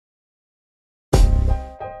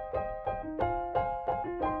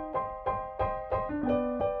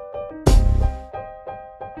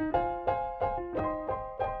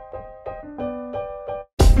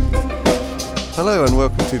Hello and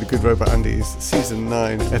welcome to the Good Robot Andy's Season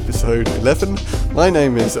 9, Episode 11. My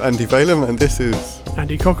name is Andy Valem and this is...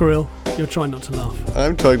 Andy Cockerill. You're trying not to laugh.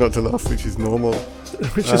 I'm trying not to laugh, which is normal.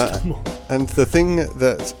 Which is normal. And the thing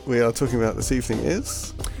that we are talking about this evening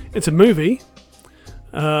is... It's a movie.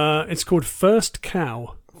 It's called First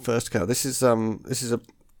Cow. First Cow. This is a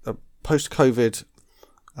post-COVID,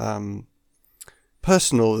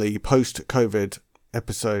 personally post-COVID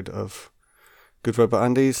episode of Good Robot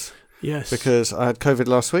Andy's. Yes. Because I had COVID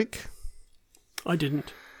last week. I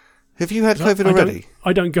didn't. Have you had COVID already?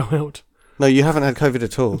 I don't go out. No, you haven't had COVID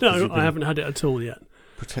at all. No, I haven't had it at all yet.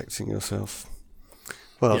 Protecting yourself.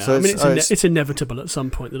 Well, yeah, so it's inevitable at some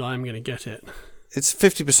point that I am going to get it. It's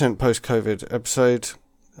 50% post-COVID episode.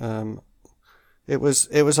 It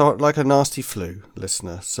was like a nasty flu,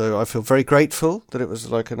 listener. So I feel very grateful that it was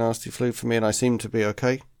like a nasty flu for me, and I seem to be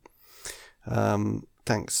okay.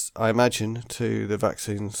 Thanks, I imagine, to the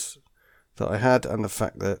vaccines that I had and the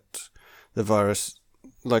fact that the virus,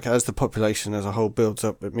 like as the population as a whole builds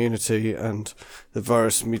up immunity and the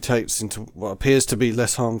virus mutates into what appears to be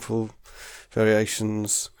less harmful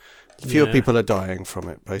variations, fewer people are dying from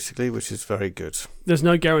it, basically, which is very good. There's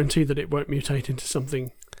no guarantee that it won't mutate into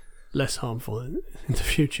something less harmful in the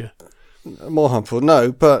future. More harmful,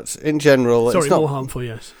 no, but in general... Sorry, it's not, more harmful,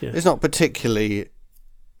 yes. Yeah. It's not particularly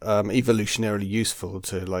evolutionarily useful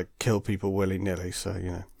to like kill people willy-nilly, so, you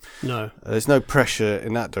know. No. There's no pressure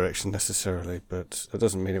in that direction necessarily, but that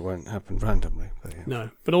doesn't mean it won't happen randomly. But yeah. No,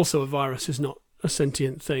 but also a virus is not a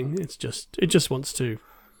sentient thing. It just wants to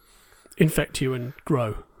infect you and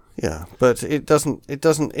grow. Yeah, but it doesn't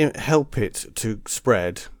help it to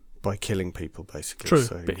spread by killing people, basically. True,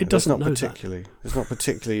 so, but it doesn't know that. It's not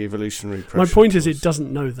particularly evolutionary pressure. My point is it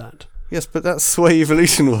doesn't know that. Yes, but that's the way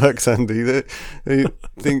evolution works, Andy.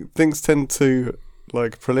 Things tend to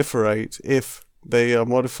like proliferate if they are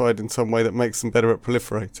modified in some way that makes them better at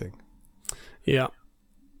proliferating. Yeah,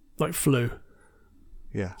 like flu.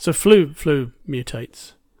 Yeah. So flu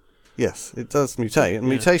mutates. Yes, it does mutate, and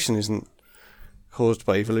mutation isn't caused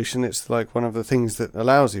by evolution. It's like one of the things that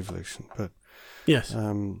allows evolution. But yes,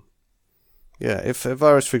 if a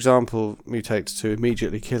virus, for example, mutates to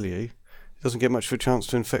immediately kill you, it doesn't get much of a chance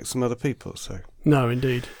to infect some other people. So no,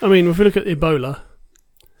 indeed. I mean, if we look at Ebola,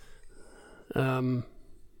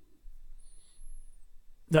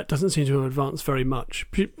 that doesn't seem to have advanced very much,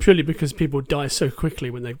 purely because people die so quickly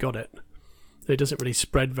when they've got it. It doesn't really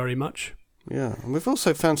spread very much. Yeah, and we've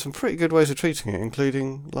also found some pretty good ways of treating it,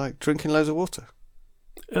 including like drinking loads of water.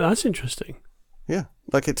 That's interesting. Yeah,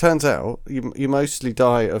 like it turns out you mostly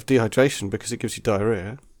die of dehydration because it gives you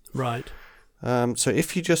diarrhea. Right. So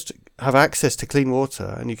if you just have access to clean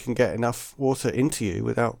water and you can get enough water into you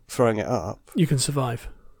without throwing it up, you can survive.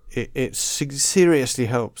 It seriously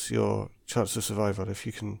helps your chance of survival if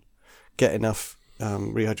you can get enough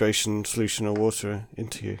rehydration solution or water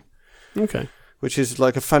into you. Okay. Which is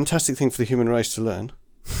like a fantastic thing for the human race to learn.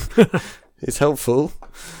 It's helpful,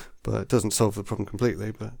 but it doesn't solve the problem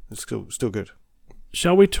completely, but it's still good.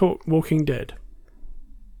 Shall we talk Walking Dead?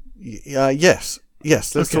 Yes,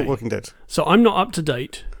 let's talk Walking Dead. So I'm not up to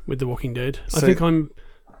date with The Walking Dead. I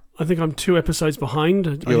think I'm 2 episodes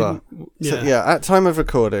behind. You are. Yeah. So, at time of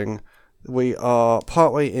recording, we are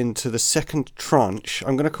partway into the second tranche.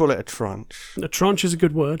 I'm going to call it a tranche. A tranche is a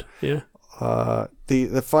good word, yeah.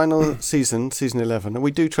 The final season 11, and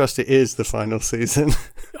we do trust it is the final season.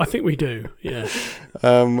 I think we do, yeah.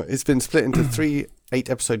 It's been split into 3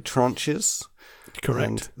 8-episode tranches. Correct.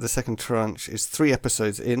 And the second tranche is 3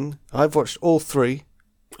 episodes in. I've watched all 3.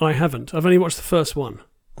 I haven't. I've only watched the first one.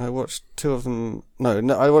 I watched 2 of them. No,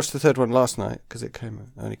 I watched the third one last night because it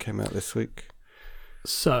only came out this week.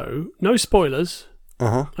 So, no spoilers.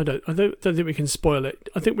 Uh-huh. I don't think we can spoil it.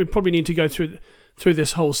 I think we probably need to go through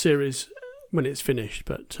this whole series when it's finished,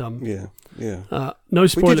 but no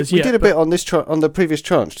spoilers We yet. did a bit on this on the previous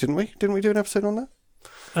tranche, didn't we? Didn't we do an episode on that?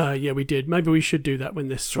 Yeah, we did. Maybe we should do that when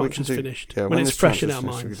this tranche is finished. Yeah, when it's fresh in our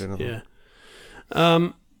minds. Yeah.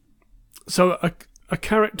 So a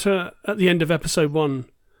character at the end of episode 1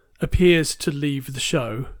 appears to leave the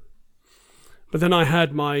show, but then I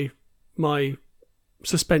had my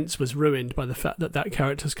suspense was ruined by the fact that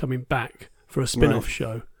character's coming back for a spin-off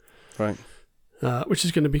show. Right. Which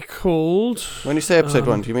is going to be called... When you say episode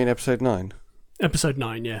 1, do you mean episode 9? Episode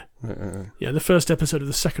 9, yeah. Right. Yeah, the first episode of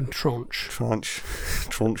the second tranche. Tranche.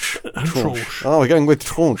 Tranche. Oh, we're going with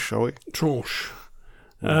tranche, are we? Tranche.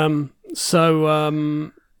 That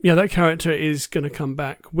character is going to come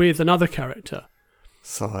back with another character.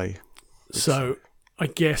 Sigh. So I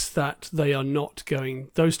guess that they are not going...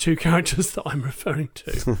 Those 2 characters that I'm referring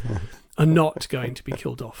to are not going to be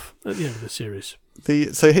killed off at the end of the series.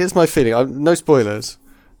 So here's my feeling. No spoilers.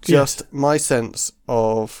 Just my sense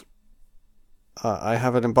of I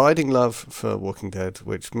have an abiding love for Walking Dead,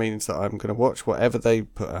 which means that I'm going to watch whatever they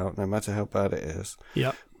put out, no matter how bad it is.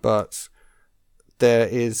 Yeah. But there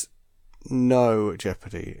is no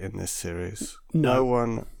jeopardy in this series. No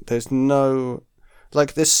one. There's no.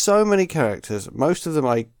 There's so many characters. Most of them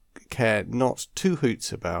I care not two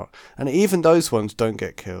hoots about. And even those ones don't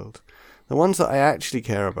get killed. The ones that I actually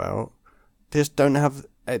care about just don't have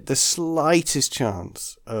the slightest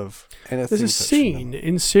chance of anything. There's a scene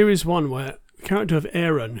in Series 1 where the character of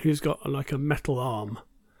Aaron, who's got a metal arm,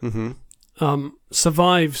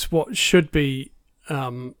 survives what should be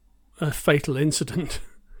a fatal incident,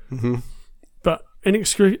 but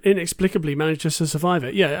inexplicably manages to survive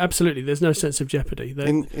it. Yeah, absolutely. There's no sense of jeopardy.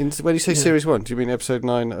 When you say Series 1, do you mean Episode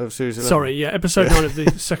 9 of Series 11? Sorry, yeah, Episode 9 of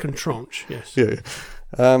the second tranche, yes. Yeah.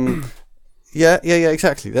 Yeah,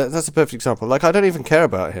 exactly. That's a perfect example. I don't even care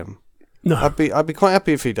about him. No. I'd be quite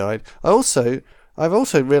happy if he died. I've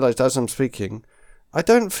also realised as I'm speaking, I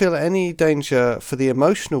don't feel any danger for the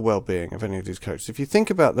emotional well-being of any of these characters. If you think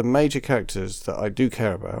about the major characters that I do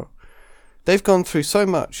care about, they've gone through so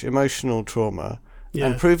much emotional trauma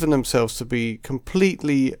and proven themselves to be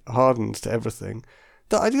completely hardened to everything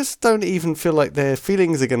that I just don't even feel like their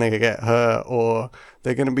feelings are going to get hurt or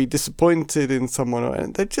they're going to be disappointed in someone.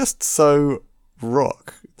 And they're just so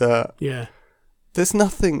rock that there's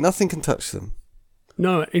nothing can touch them.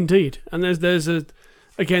 No, indeed. And there's a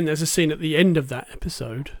scene at the end of that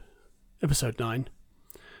episode 9,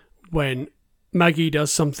 when Maggie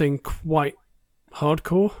does something quite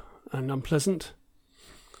hardcore and unpleasant.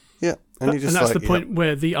 Yeah, and that's the point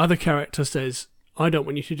where the other character says, "I don't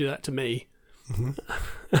want you to do that to me,"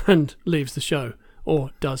 and leaves the show.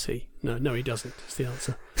 Or does he? No, he doesn't. Is the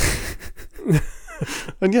answer.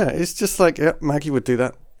 And it's just Maggie would do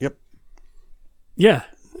that. Yep. Yeah,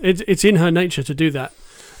 it's in her nature to do that.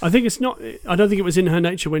 I think it's not. I don't think it was in her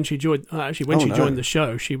nature when she joined. Joined the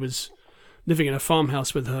show, she was living in a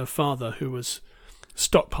farmhouse with her father, who was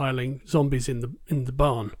stockpiling zombies in the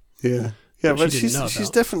barn. Yeah, but she's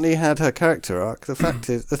definitely had her character arc. The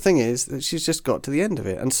thing is that she's just got to the end of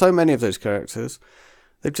it, and so many of those characters,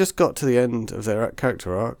 they've just got to the end of their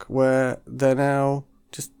character arc where they're now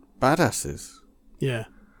just badasses. Yeah.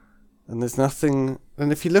 And there's nothing.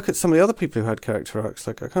 And if you look at some of the other people who had character arcs,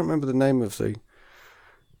 I can't remember the name of the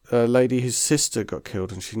lady whose sister got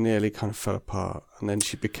killed, and she nearly kind of fell apart, and then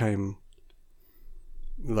she became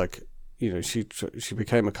she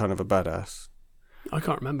became a kind of a badass. I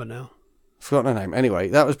can't remember now. Forgotten her name. Anyway,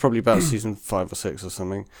 that was probably about season 5 or 6 or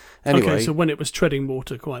something. Anyway, okay, so when it was treading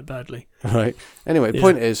water quite badly. Right. Anyway, the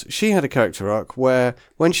point is, she had a character arc where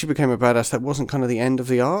when she became a badass, that wasn't kind of the end of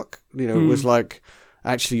the arc. It was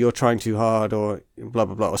actually you're trying too hard or blah,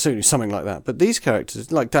 blah, blah, or something like that. But these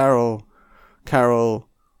characters, like Daryl, Carol,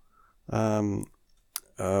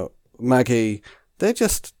 Maggie, they've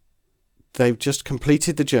just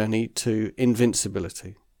completed the journey to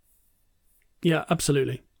invincibility. Yeah,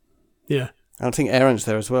 absolutely. Yeah. And I think Aaron's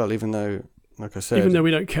there as well, even though, like I said... Even though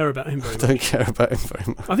we don't care about him very much. I don't care about him very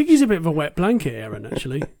much. I think he's a bit of a wet blanket, Aaron,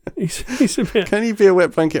 actually. He's a bit... Can he be a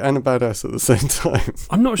wet blanket and a badass at the same time?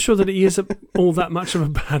 I'm not sure that he is all that much of a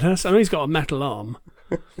badass. I know he's got a metal arm.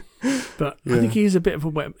 But I think he's a bit of a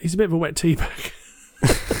wet tea bag.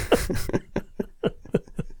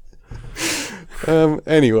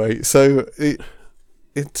 Anyway, so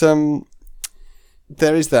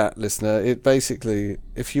there is that, listener. It basically,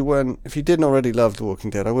 if you didn't already love The Walking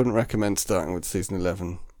Dead, I wouldn't recommend starting with season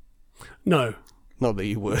 11. No, not that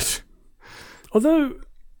you would. Although,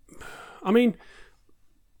 I mean,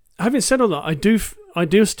 having said all that, I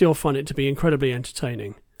do still find it to be incredibly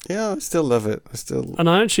entertaining. Yeah, I still love it. And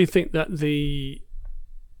I actually think that the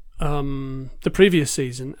previous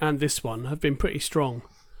season and this one have been pretty strong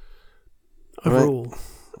overall. Right.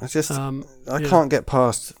 I can't get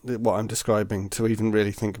past what I'm describing to even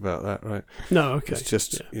really think about that, right? No, okay. It's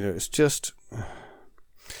just, it's just...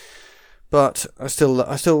 But I still,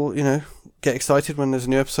 get excited when there's a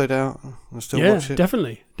new episode out. I still watch it.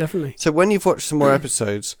 Definitely. So when you've watched some more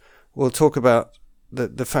episodes, we'll talk about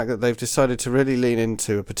the fact that they've decided to really lean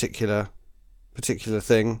into a particular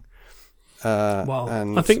thing.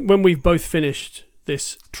 And I think when we've both finished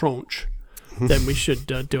this tranche, then we should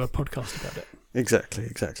do a podcast about it. Exactly.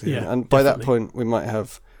 Yeah, and by that point, we might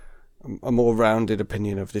have a more rounded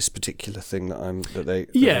opinion of this particular thing that they've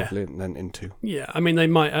leaned into. Yeah, I mean, they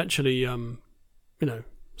might actually,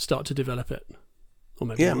 start to develop it. Or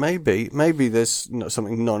maybe not. Maybe there's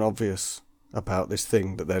something non-obvious about this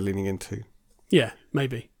thing that they're leaning into. Yeah,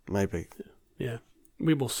 maybe. Maybe. Yeah,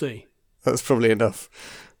 we will see. That's probably enough.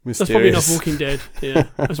 Mysterious. That's probably enough Walking Dead. Yeah,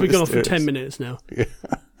 as we've gone on for Mysterious. 10 minutes now. Yeah.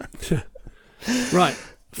 Right.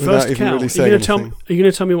 Without First even cow. really Are saying you going anything.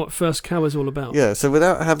 to tell me what First Cow is all about? Yeah, so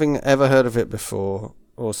without having ever heard of it before,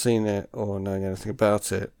 or seen it, or knowing anything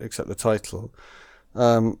about it, except the title,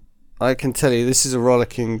 I can tell you this is a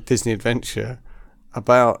rollicking Disney adventure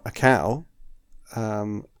about a cow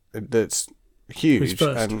that's huge. Who's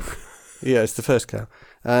first? And yeah, it's the first cow.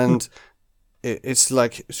 And it's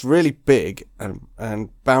really big and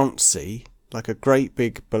bouncy, like a great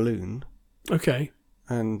big balloon. Okay.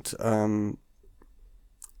 And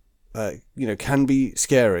can be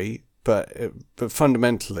scary, but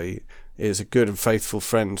fundamentally is a good and faithful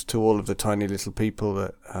friend to all of the tiny little people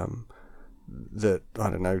that I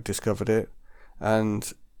don't know discovered it,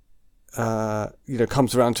 and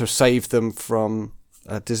comes around to save them from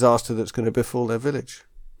a disaster that's going to befall their village.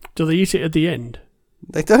 Do they eat it at the end?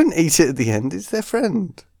 They don't eat it at the end. It's their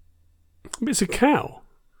friend. But it's a cow.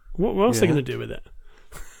 What else are they going to do with it?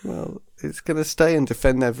 Well, it's going to stay and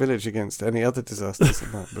defend their village against any other disasters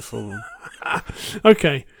that might befall them.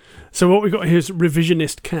 Okay, so what we've got here is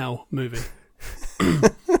revisionist cow movie.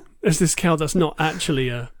 It's this cow that's not actually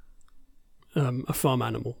a farm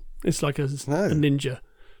animal. It's like a ninja.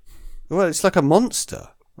 Well, it's like a monster,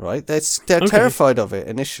 right? They're terrified of it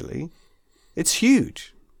initially. It's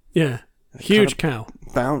huge. Yeah, huge cow.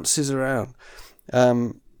 Bounces around.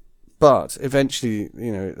 But eventually,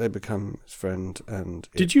 they become his friend. And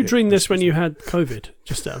did you dream this when you had COVID?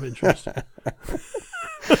 Just out of interest.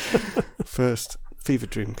 First fever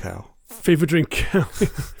dream cow. Fever dream cow.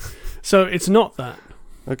 So it's not that.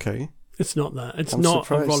 Okay. It's not that. It's I'm not a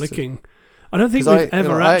surprised. rollicking. I don't think we've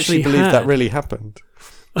ever I actually believe had. that really happened.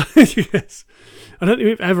 Yes. I don't think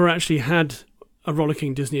we've ever actually had a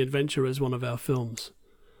rollicking Disney adventure as one of our films.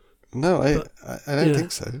 No, I don't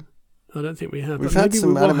think so. I don't think we have. We've but had maybe some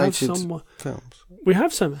we will animated have some. films. We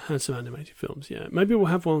have had some animated films. Yeah, maybe we'll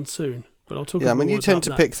have one soon. But I'll talk. Yeah, I mean, more you tend about to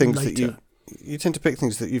that pick things later. you tend to pick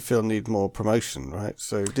things that you feel need more promotion, right?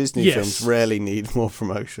 So Disney Yes. films rarely need more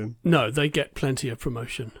promotion. No, they get plenty of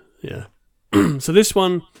promotion. Yeah. So this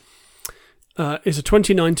one is a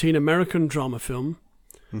 2019 American drama film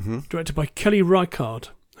directed by Kelly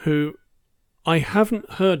Reichardt, who I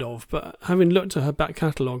haven't heard of, but having looked at her back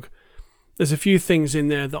catalogue, there's a few things in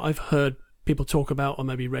there that I've heard people talk about or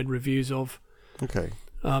maybe read reviews of. Okay.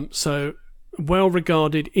 So,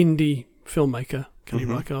 well-regarded indie filmmaker, Kelly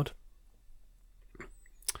Reichardt.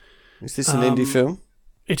 Is this an indie film?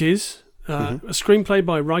 It is. A screenplay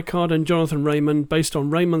by Reichardt and Jonathan Raymond based on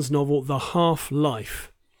Raymond's novel The Half-Life.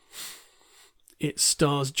 It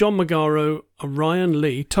stars John Magaro, Ryan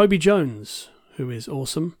Lee, Toby Jones, who is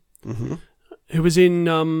awesome, who was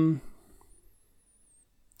in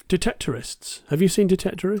Detectorists. Have you seen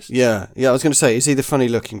Detectorists? Yeah. I was going to say, is he the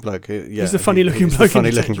funny-looking bloke? Yeah, he's the funny-looking bloke.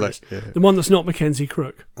 Funny-looking bloke. Yeah. The one that's not Mackenzie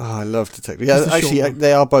Crook. Oh, I love Detective. Yeah, actually,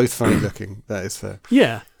 they are both funny-looking. That is fair.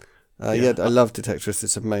 Yeah. Yeah, I love Detectorists.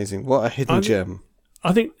 It's amazing. What a hidden gem.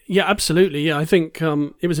 I think, yeah, absolutely. Yeah, I think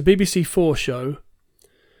it was a BBC 4 show.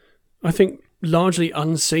 I think largely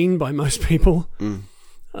unseen by most people.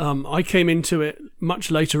 I came into it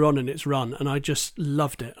much later on in its run, and I just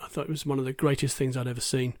loved it. I thought it was one of the greatest things I'd ever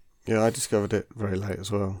seen. Yeah, I discovered it very late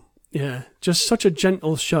as well. Yeah, just such a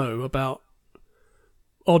gentle show about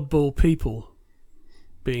oddball people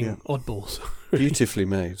being oddballs. Beautifully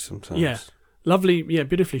made sometimes. Yeah, lovely. Yeah,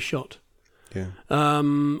 beautifully shot. Yeah.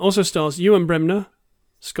 Also stars Ewan Bremner,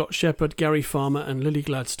 Scott Shepherd, Gary Farmer, and Lily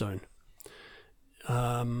Gladstone.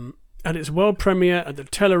 At its world premiere at the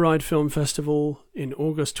Telluride Film Festival in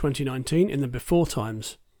August 2019, in the Before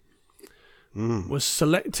Times, was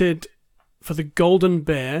selected for the Golden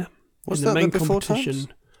Bear in the main competition. Times?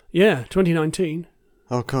 Yeah, 2019.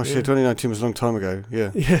 Oh gosh, yeah, 2019 was a long time ago. Yeah.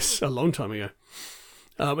 Yes, a long time ago.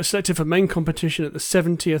 Was selected for main competition at the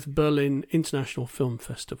 70th Berlin International Film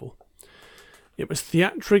Festival. It was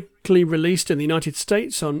theatrically released in the United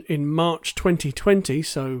States in March 2020,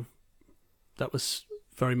 so that was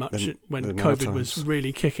very much when COVID was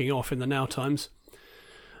really kicking off in the Now Times,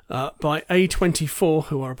 by A24,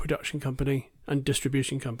 who are a production company and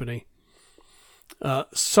distribution company.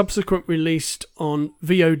 Subsequent released on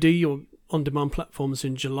VOD or on-demand platforms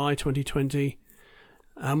in July 2020,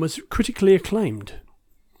 and was critically acclaimed.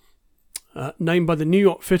 Named by the New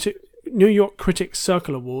York Critics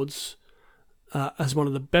Circle Awards as one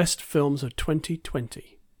of the best films of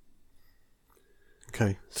 2020.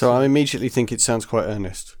 Okay, so I immediately think it sounds quite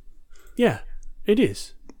earnest. Yeah, it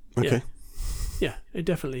is. Okay. Yeah, it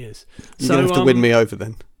definitely is. You're going to have to win me over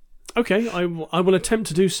then. Okay, I will attempt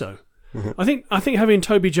to do so. I think having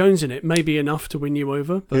Toby Jones in it may be enough to win you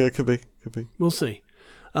over. But yeah, it could be. We'll see.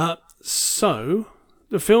 So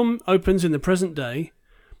the film opens in the present day.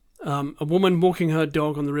 A woman walking her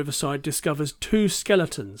dog on the riverside discovers 2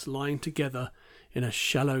 skeletons lying together in a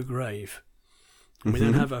shallow grave. And we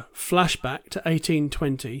then have a flashback to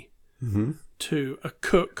 1820 to a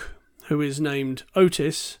cook who is named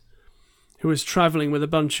Otis, who is travelling with a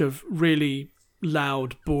bunch of really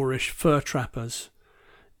loud, boorish fur trappers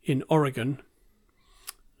in Oregon,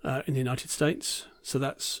 in the United States. So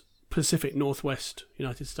that's Pacific Northwest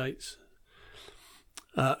United States.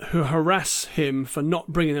 Who harass him for not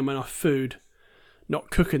bringing them enough food,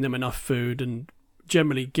 not cooking them enough food, and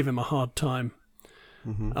generally give him a hard time.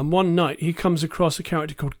 And one night he comes across a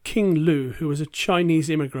character called King Lu, who was a Chinese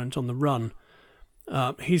immigrant on the run.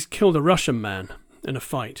 He's killed a Russian man in a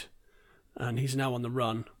fight, and he's now on the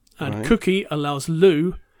run. And Cookie allows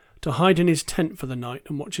Lu to hide in his tent for the night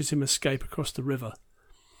and watches him escape across the river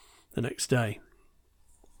the next day.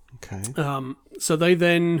 Okay. So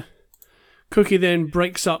Cookie then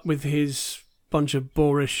breaks up with his bunch of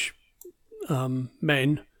boorish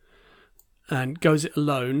men and goes it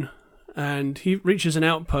alone. And he reaches an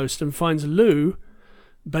outpost and finds Lou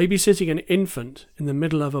babysitting an infant in the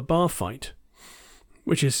middle of a bar fight,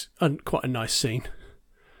 which is quite a nice scene,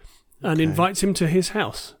 and invites him to his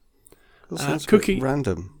house. That sounds Cookie, a bit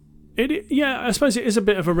random. I suppose it is a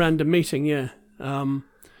bit of a random meeting, yeah. No,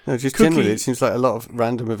 just Cookie, generally, it seems like a lot of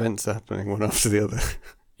random events are happening one after the other.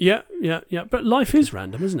 Yeah. But life is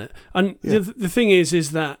random, isn't it? And the thing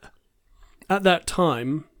is that at that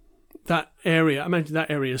time, that area, I imagine that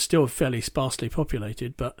area is still fairly sparsely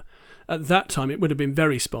populated, but at that time it would have been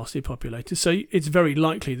very sparsely populated. So it's very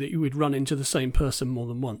likely that you would run into the same person more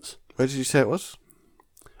than once. Where did you say it was?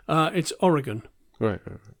 It's Oregon. Right.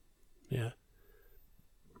 Yeah.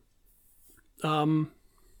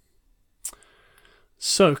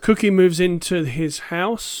 So Cookie moves into his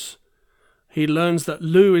house. He learns that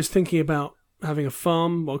Lou is thinking about having a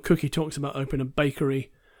farm, while Cookie talks about opening a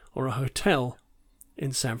bakery or a hotel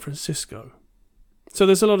in San Francisco. So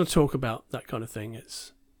there's a lot of talk about that kind of thing.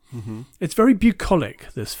 It's very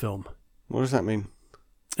bucolic, this film. What does that mean?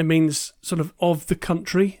 It means sort of the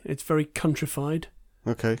country. It's very countrified.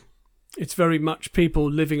 Okay. It's very much people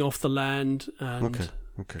living off the land and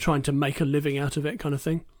trying to make a living out of it, kind of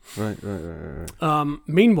thing. Right.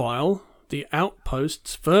 Meanwhile, the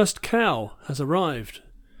outpost's first cow has arrived.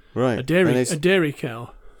 Right. A dairy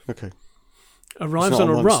cow. Okay. Arrives on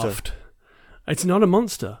a raft. It's not a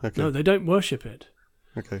monster. Okay. No, they don't worship it.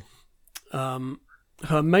 Okay.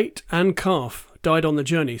 Her mate and calf died on the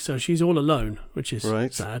journey, so she's all alone, which is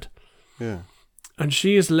sad. Yeah. And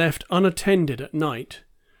she is left unattended at night,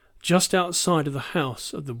 just outside of the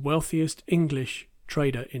house of the wealthiest English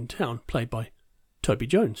trader in town, played by Toby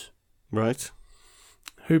Jones. Right.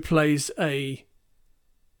 Who plays a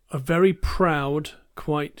very proud,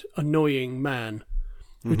 quite annoying man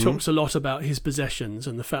who talks a lot about his possessions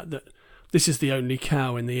and the fact that this is the only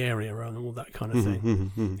cow in the area and all that kind of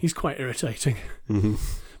thing. He's quite irritating.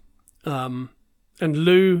 And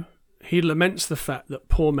Lou, he laments the fact that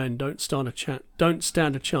poor men don't stand a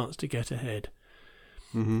chance to get ahead.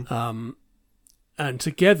 And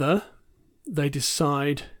together they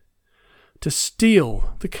decide to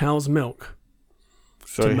steal the cow's milk.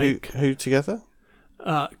 Sorry, who together?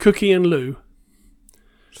 Cookie and Lou.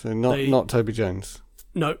 So not Toby Jones.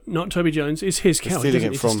 No, not Toby Jones. It's his cow. Stealing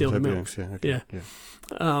it from Toby Jones. Yeah.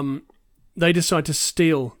 They decide to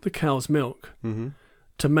steal the cow's milk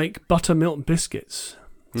to make buttermilk biscuits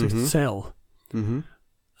to sell.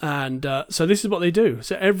 And so this is what they do.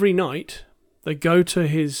 So every night they go to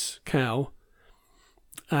his cow,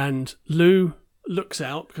 and Lou looks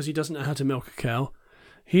out because he doesn't know how to milk a cow.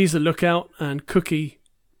 He's the lookout, and Cookie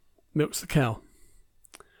milks the cow.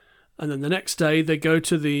 And then the next day they go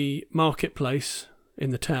to the marketplace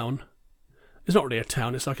in the town. It's not really a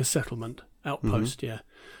town, it's like a settlement outpost,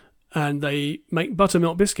 and they make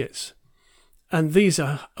buttermilk biscuits, and these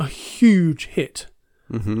are a huge hit.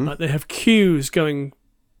 Like they have queues going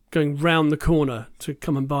round the corner to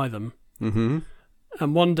come and buy them. And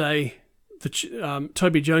one day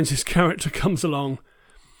Toby Jones's character comes along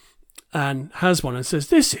and has one and says,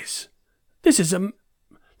 this is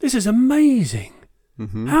amazing.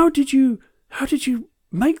 How did you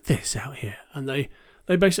make this out here? And they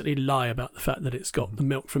basically lie about the fact that it's got the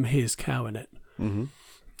milk from his cow in it.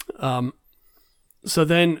 So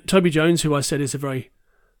then Toby Jones, who I said is a very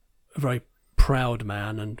proud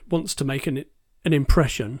man and wants to make an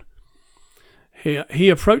impression, he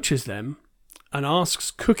approaches them and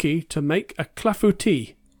asks Cookie to make a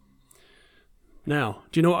clafoutis. Now,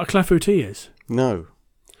 do you know what a clafoutis is? No.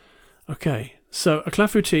 Okay, so a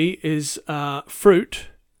clafoutis is fruit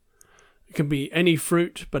It can be any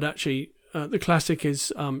fruit, but actually the classic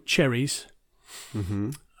is cherries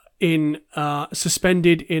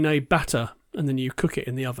suspended in a batter, and then you cook it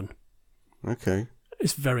in the oven. Okay.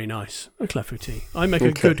 It's very nice. A clafoutis. I make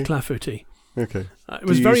a good clafoutis. Okay. It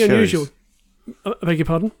was very unusual. I beg your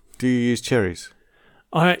pardon? Do you use cherries?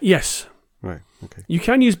 Yes. Right, okay. You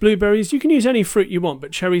can use blueberries. You can use any fruit you want,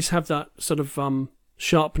 but cherries have that sort of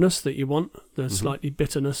sharpness that you want, the slightly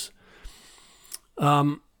bitterness,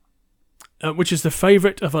 which is the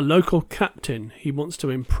favourite of a local captain he wants to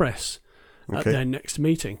impress at their next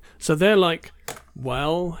meeting. So they're like,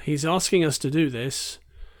 well, he's asking us to do this,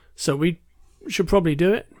 so we should probably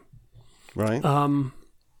do it. Right.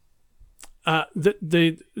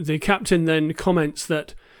 The captain then comments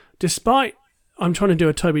that despite... I'm trying to do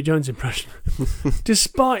a Toby Jones impression.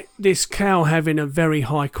 Despite this cow having a very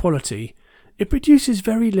high quality, it produces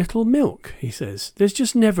very little milk, he says. There's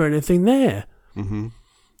just never anything there. Mm-hmm.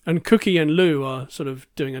 And Cookie and Lou are sort of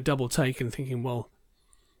doing a double take and thinking, well,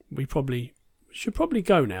 we should probably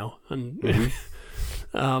go now. And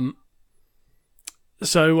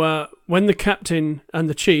so when the captain and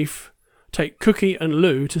the chief take Cookie and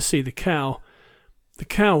Lou to see the cow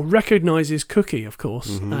recognises Cookie, of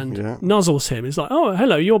course, and nuzzles him. It's like, oh,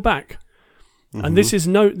 hello, you're back. And this is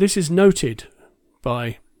noted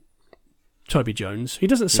by Toby Jones. He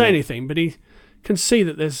doesn't say anything, but he can see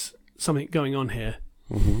that there's something going on here.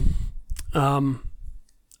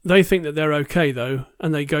 They think that they're okay, though,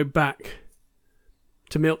 and they go back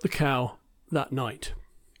to milk the cow that night.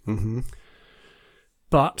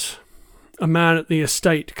 But a man at the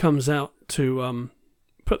estate comes out to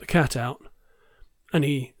put the cat out, and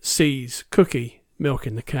he sees Cookie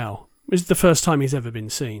milking the cow. It's the first time he's ever been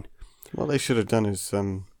seen. What they should have done is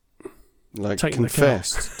Taken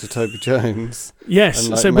confessed to Toby Jones. Yes,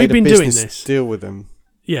 and, so we've been doing this. Deal with him.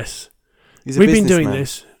 Yes, we've been doing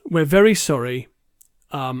this. We're very sorry,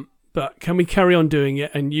 but can we carry on doing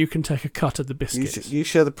it? And you can take a cut of the biscuits. You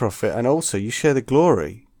share the profit, and also you share the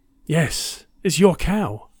glory. Yes, it's your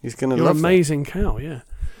cow. He's going to your love amazing cow. Yeah,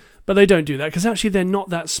 but they don't do that because actually they're not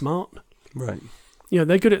that smart. Right.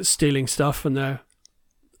 They're good at stealing stuff, and they're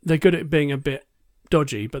good at being a bit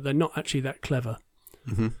dodgy, but they're not actually that clever.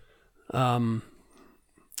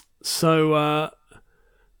 So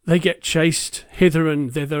they get chased hither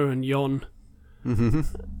and thither and yon,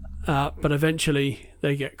 but eventually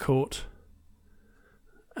they get caught,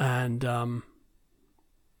 and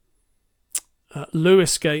Lou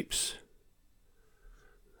escapes.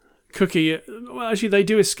 Cookie, well, actually they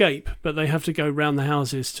do escape, but they have to go round the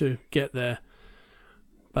houses to get there.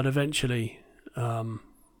 But eventually, they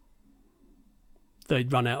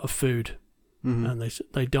run out of food, and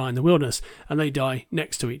they die in the wilderness, and they die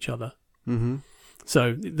next to each other.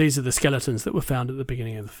 So these are the skeletons that were found at the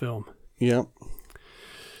beginning of the film. Yeah.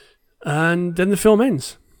 And then the film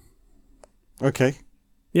ends. Okay.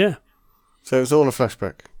 Yeah. So it's all a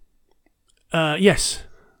flashback. Yes,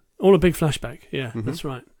 all a big flashback. Yeah, that's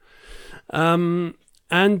right. And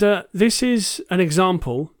this is an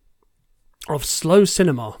example of slow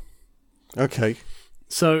cinema. Okay.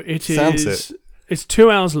 So Sounds it's 2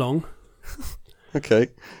 hours long. Okay.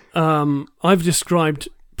 I've described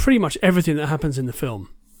pretty much everything that happens in the film.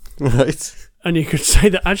 Right. And you could say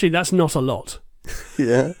that actually that's not a lot.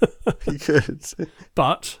 Yeah, you could.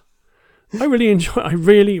 But I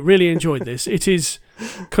really enjoyed this. It is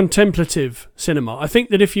contemplative cinema. I think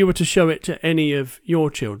that if you were to show it to any of your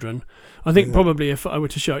children, I think probably if I were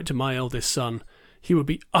to show it to my eldest son, he would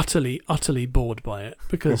be utterly bored by it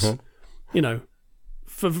because,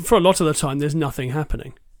 for a lot of the time there's nothing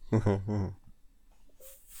happening.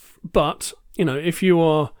 But, if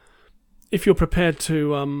you're prepared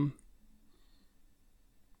to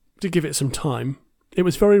give it some time, it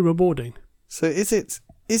was very rewarding. So is it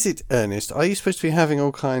earnest? Are you supposed to be having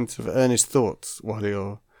all kinds of earnest thoughts while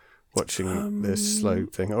you're watching this slow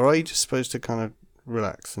thing, or are you just supposed to kind of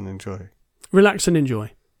relax and enjoy? Relax and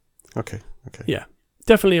enjoy. Okay. Yeah,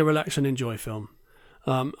 definitely a relax and enjoy film.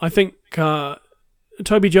 I think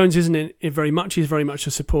Toby Jones isn't in it very much. He's very much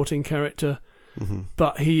a supporting character,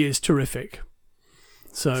 but he is terrific.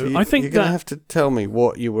 So I think you're going to have to tell me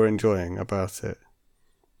what you were enjoying about it.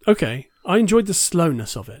 Okay, I enjoyed the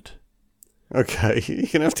slowness of it. Okay, you're going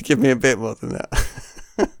to have to give me a bit more than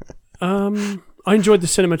that. I enjoyed the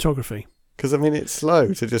cinematography. Because, it's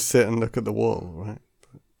slow to just sit and look at the wall, right?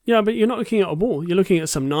 Yeah, but you're not looking at a wall. You're looking at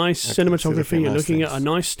some nice cinematography. You're looking at a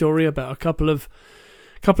nice story about a couple of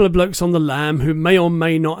blokes on the lam who may or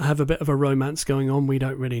may not have a bit of a romance going on. We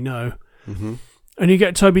don't really know. And you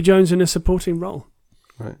get Toby Jones in a supporting role.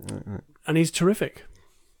 Right. And he's terrific.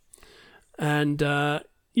 And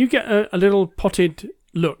you get a little potted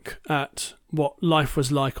look at what life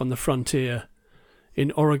was like on the frontier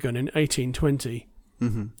in Oregon in 1820,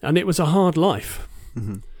 and it was a hard life.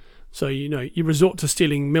 So, you resort to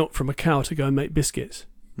stealing milk from a cow to go and make biscuits.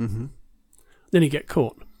 Then you get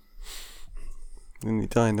caught. And you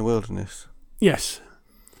die in the wilderness. Yes.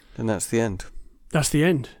 And that's the end. That's the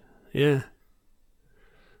end. Yeah.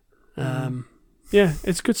 Yeah,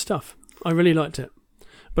 it's good stuff. I really liked it.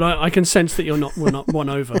 But I can sense that you're not won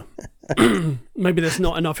over. Maybe there's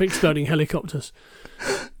not enough exploding helicopters.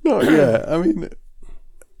 Not yet. I mean,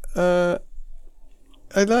 I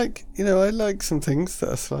like some things that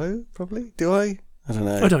are slow, probably. Do I? I don't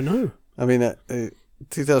know. I don't know. I mean,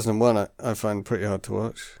 2001 I find pretty hard to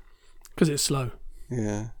watch. Because it's slow.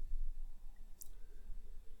 Yeah.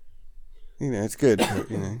 It's good, but,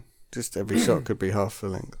 just every shot could be half the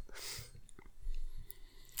length.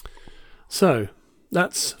 So,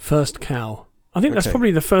 that's First Cow. I think that's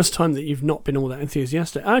probably the first time that you've not been all that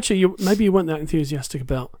enthusiastic. Actually, maybe you weren't that enthusiastic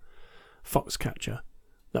about Foxcatcher.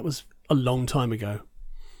 That was a long time ago,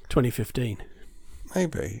 2015.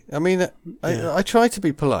 Maybe. I mean, I try to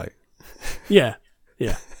be polite. Yeah.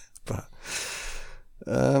 But,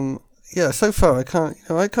 so far I can't,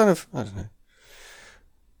 I don't know.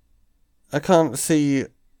 I can't see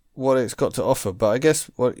what it's got to offer, but I guess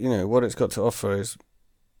what it's got to offer is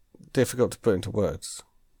difficult to put into words.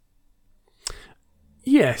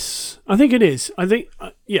 Yes, I think it is. I think,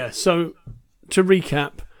 so to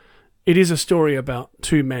recap, it is a story about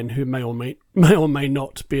two men who may or may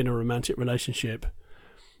not be in a romantic relationship.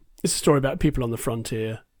 It's a story about people on the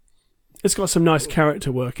frontier. It's got some nice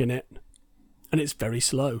character work in it, and it's very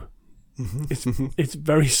slow. It's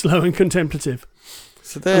very slow and contemplative.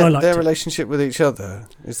 So their relationship with each other,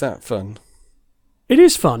 is that fun? It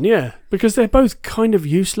is fun, yeah, because they're both kind of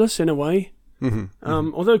useless in a way.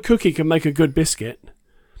 Although Cookie can make a good biscuit,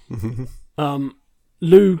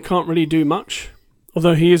 Lou can't really do much,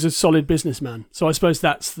 although he is a solid businessman. So I suppose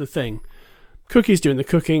that's the thing. Cookie's doing the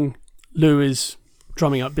cooking, Lou is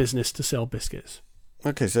drumming up business to sell biscuits.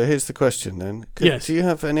 Okay, so here's the question then. Yes. Do you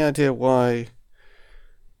have any idea why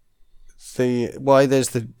there's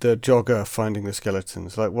the jogger finding the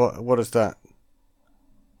skeletons? Like what does that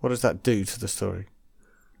do to the story?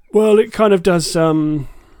 Well, it kind of does.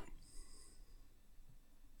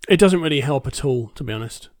 It doesn't really help at all, to be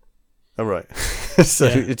honest. Oh, right. So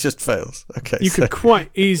it just fails. Okay. You could quite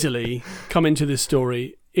easily come into this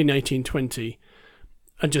story in 1820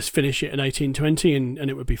 and just finish it in 1820 and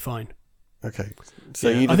it would be fine. Okay. So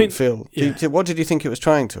you didn't feel... what did you think it was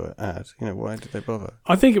trying to add? Why did they bother?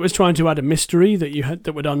 I think it was trying to add a mystery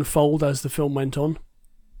that would unfold as the film went on.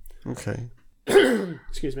 Okay.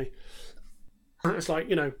 Excuse me. It's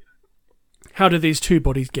like, how did these two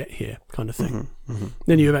bodies get here kind of thing.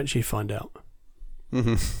 Then you eventually find out.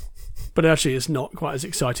 But actually it's not quite as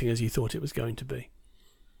exciting as you thought it was going to be.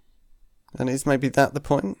 And is maybe that the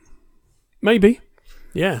point? Maybe.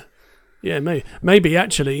 Yeah. Yeah, maybe. Maybe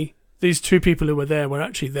actually these two people who were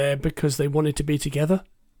actually there because they wanted to be together.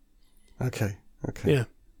 Okay. Yeah.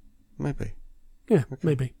 Maybe. Yeah,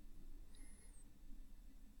 maybe.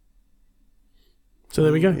 So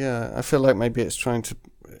there we go. Yeah, I feel like maybe it's trying to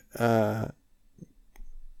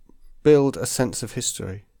build a sense of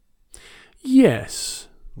history. Yes.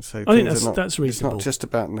 So I think that's reasonable. It's not just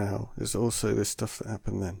about now. There's also this stuff that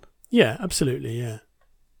happened then. Yeah, absolutely, yeah.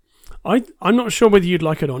 I'm not sure whether you'd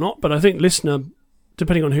like it or not, but I think listener,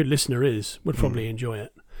 depending on who listener is, would probably enjoy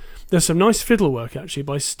it. There's some nice fiddle work, actually,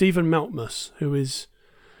 by Stephen Maltmus, who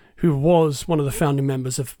was one of the founding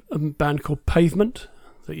members of a band called Pavement,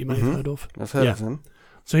 that you may have heard of. I've heard of them.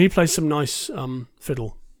 So he plays some nice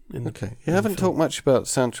fiddle. You haven't talked much about the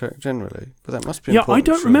soundtrack generally, but that must be important. Yeah, I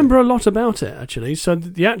don't remember a lot about it, actually. So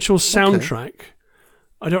the actual soundtrack,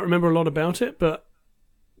 I don't remember a lot about it, but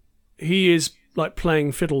he is like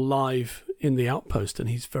playing fiddle live in The Outpost, and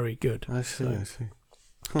he's very good. I see.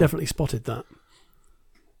 Huh. Definitely spotted that.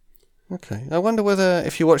 Okay. I wonder whether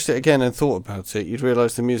if you watched it again and thought about it, you'd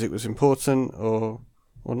realise the music was important or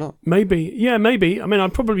not. Maybe. Yeah, maybe. I mean, I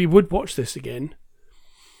probably would watch this again.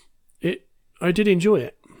 I did enjoy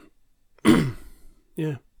it.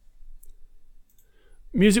 Yeah.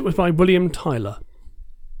 Music was by William Tyler.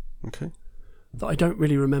 Okay. But I don't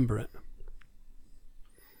really remember it.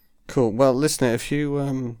 Cool. Well, listener, if you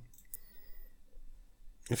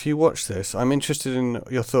watch this, I'm interested in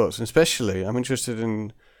your thoughts, and especially I'm interested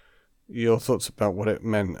in your thoughts about what it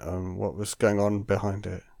meant and what was going on behind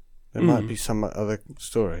it. There might be some other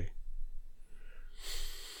story.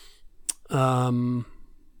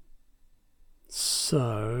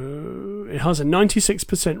 So it has a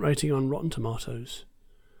 96% rating on Rotten Tomatoes.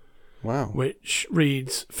 Wow. Which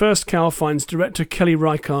reads, First Cow finds director Kelly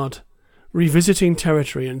Reichardt revisiting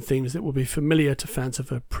territory and themes that will be familiar to fans of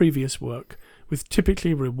her previous work, with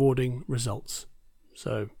typically rewarding results.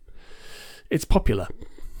 So, it's popular.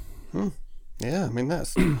 Yeah, I mean,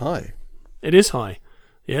 that's high. It is high.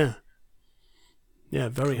 Yeah. Yeah,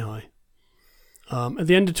 very high. At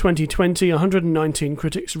the end of 2020, 119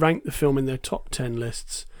 critics ranked the film in their top 10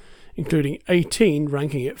 lists, including 18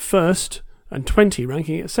 ranking it first and 20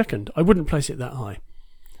 ranking it second. I wouldn't place it that high.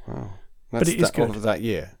 Wow. But it is good. Of that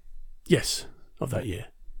year? Yes, of that year.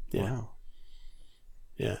 Yeah. Wow.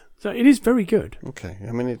 Yeah. So it is very good. Okay.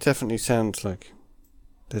 I mean, it definitely sounds like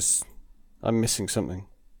I'm missing something.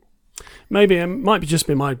 Maybe it might just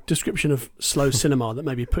be my description of slow cinema that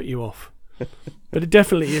maybe put you off. But it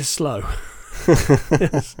definitely is slow.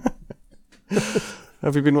 Yes.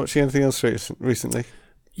 Have you been watching anything else recently?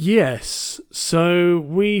 Yes. So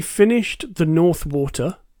we finished The North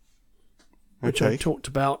Water, which I talked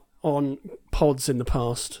about on pods in the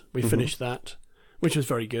past. We finished that, which was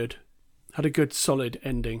very good. Had a good, solid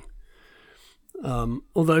ending.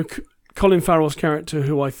 Although Colin Farrell's character,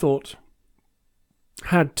 who I thought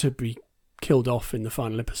had to be killed off in the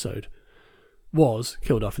final episode, was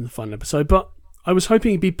killed off in the final episode, but I was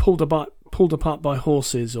hoping he'd be pulled apart by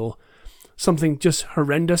horses or something just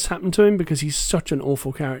horrendous happened to him, because he's such an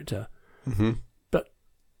awful character. Mm-hmm. But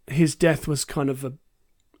his death was kind of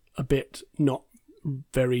a bit not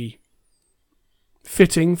very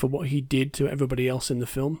fitting for what he did to everybody else in the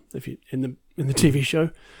film, in the TV show.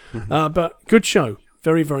 Mm-hmm. But good show,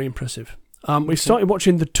 very, very impressive. We started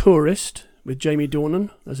watching The Tourist with Jamie Dornan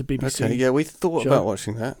as a BBC. Okay, yeah, we thought about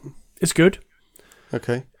watching that. It's good.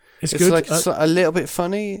 Okay, it's good. Like it's a little bit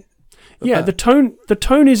funny. Yeah, the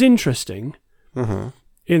tone is interesting.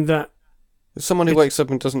 In that it's someone who wakes up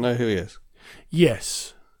and doesn't know who he is.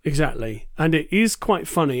 Yes, exactly, and it is quite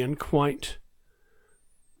funny and quite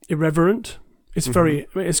irreverent. It's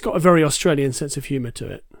it's got a very Australian sense of humour to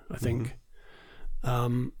it, I think.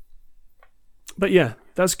 But yeah,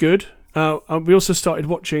 that's good. We also started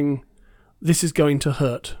watching This Is Going to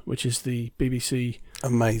Hurt, which is the BBC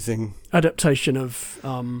amazing adaptation of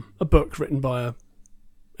a book written by a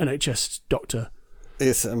NHS doctor.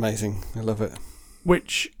 It's amazing. I love it.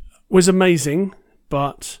 Which was amazing,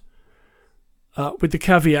 but with the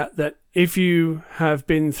caveat that if you have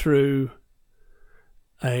been through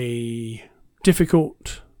a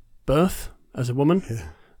difficult birth as a woman,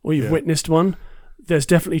 or you've witnessed one, there's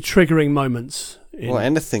definitely triggering moments.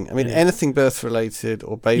 Anything. I mean, anything birth related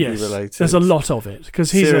or baby related. There's a lot of it,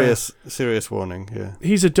 because he's serious warning. Yeah,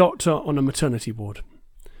 he's a doctor on a maternity ward.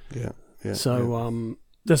 Yeah. So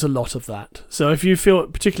there's a lot of that. So if you feel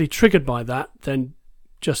particularly triggered by that, then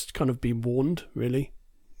just kind of be warned, really.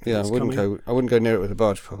 Yeah, I wouldn't go near it with a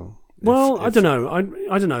barge pole. Well, I don't know.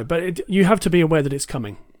 I don't know, but you have to be aware that it's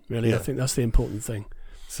coming. Really, yeah. I think that's the important thing.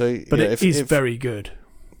 So, but it is very good.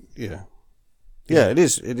 Yeah. It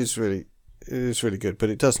is really good, but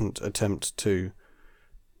it doesn't attempt to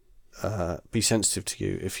be sensitive to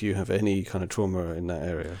you if you have any kind of trauma in that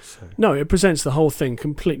area. So. No, it presents the whole thing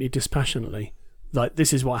completely dispassionately. Like,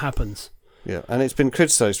 this is what happens. Yeah, and it's been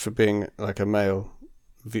criticised for being like a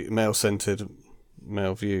male-centred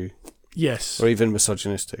male view. Yes. Or even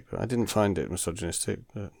misogynistic. I didn't find it misogynistic,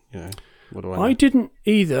 but, what do I know? I didn't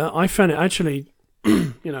either. I found it actually,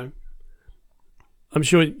 I'm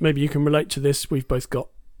sure maybe you can relate to this. We've both got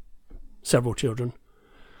several children.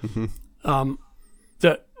 Mm-hmm.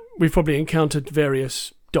 That we've probably encountered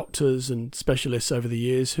various doctors and specialists over the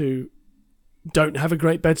years who don't have a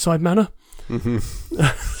great bedside manner. Mm-hmm.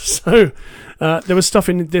 So there was stuff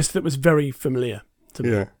in this that was very familiar to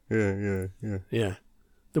me. Yeah.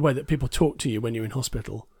 The way that people talk to you when you're in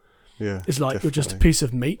hospital. Yeah. It's like you're just a piece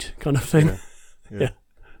of meat kind of thing. Yeah.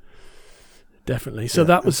 Definitely. So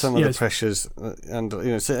that was some of the pressures, and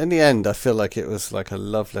so in the end, I feel like it was like a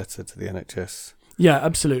love letter to the NHS. Yeah,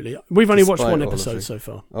 absolutely. We've only watched one episode so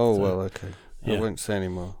far. Oh, so, well, okay. I won't say any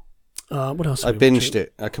more. What else? I binged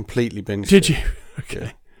it. I completely binged it. Did you? Okay.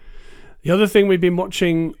 Yeah. The other thing we've been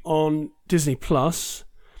watching on Disney Plus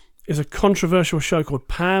is a controversial show called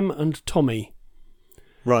Pam and Tommy.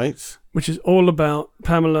 Right. Which is all about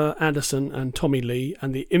Pamela Anderson and Tommy Lee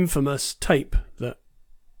and the infamous tape that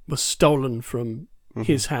was stolen from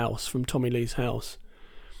his house, from Tommy Lee's house,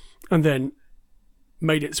 and then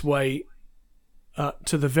made its way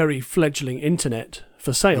to the very fledgling internet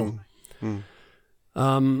for sale.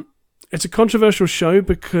 It's a controversial show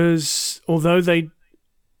because although they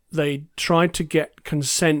tried to get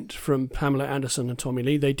consent from Pamela Anderson and Tommy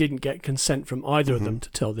Lee, they didn't get consent from either of them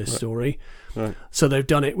to tell this story. Right. So they've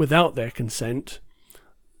done it without their consent.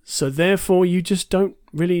 So therefore, you just don't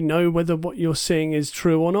really know whether what you're seeing is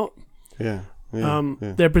true or not. Yeah.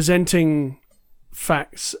 They're presenting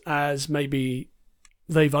facts as maybe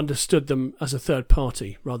they've understood them as a third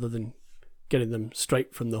party rather than getting them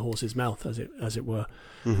straight from the horse's mouth, as it were.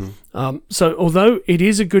 Mm-hmm. So although it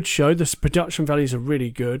is a good show, the production values are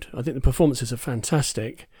really good. I think the performances are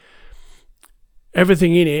fantastic.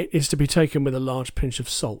 Everything in it is to be taken with a large pinch of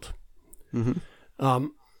salt. Mm-hmm.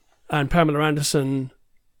 And Pamela Anderson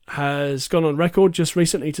has gone on record just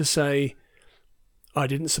recently to say, I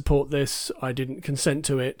didn't support this, I didn't consent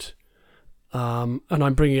to it, and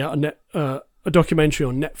I'm bringing out a documentary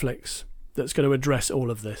on Netflix that's going to address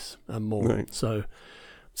all of this and more. Right. So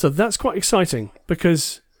that's quite exciting,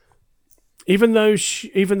 because even though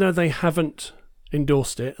they haven't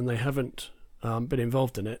endorsed it and they haven't been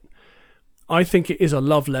involved in it, I think it is a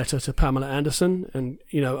love letter to Pamela Anderson, and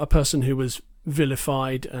a person who was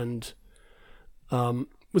vilified and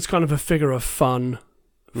was kind of a figure of fun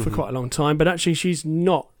for quite a long time. But actually, she's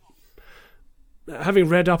not. Having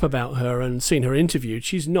read up about her and seen her interviewed,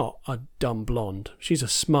 she's not a dumb blonde. She's a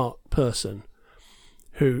smart person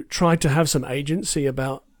who tried to have some agency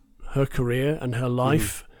about her career and her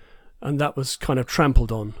life, and that was kind of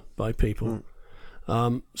trampled on by people.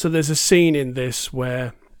 So there's a scene in this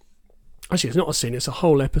where, actually it's not a scene, it's a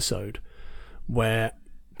whole episode, where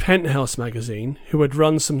Penthouse magazine, who had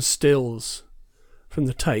run some stills from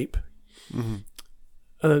the tape, and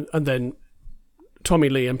then Tommy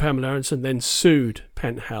Lee and Pamela Anderson then sued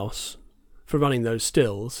Penthouse for running those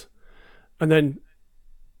stills, and then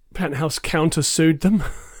Penthouse counter-sued them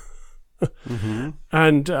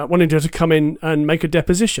and wanted her to come in and make a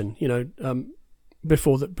deposition,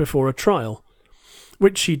 before a trial,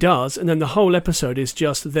 which she does, and then the whole episode is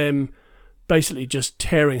just them basically just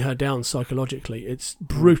tearing her down psychologically. It's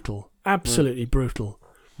brutal, absolutely brutal.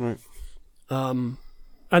 Right.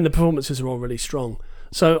 And the performances are all really strong.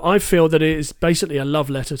 So I feel that it is basically a love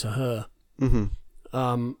letter to her.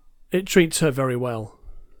 It treats her very well.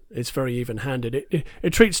 It's very even-handed.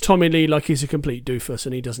 It treats Tommy Lee like he's a complete doofus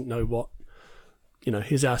and he doesn't know what,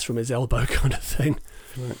 his ass from his elbow kind of thing.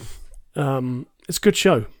 Right. It's a good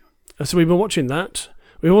show. So we've been watching that.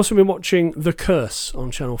 We've also been watching The Curse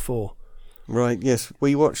on Channel 4. Right, yes.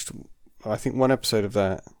 We watched, I think, one episode of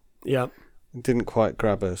that. Yeah. It didn't quite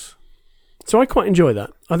grab us. So I quite enjoy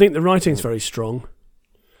that. I think the writing's very strong.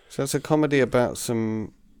 So it's a comedy about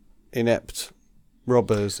some inept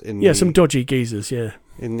robbers some dodgy geezers, yeah.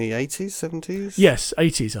 In the 80s, 70s? Yes,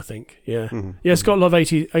 80s, I think, yeah. Yeah, it's got a lot of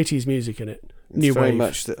 80s music in it. New it's very wave.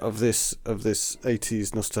 much of this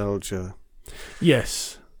 80s nostalgia.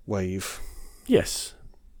 Yes. Wave. Yes.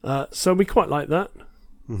 So we quite like that.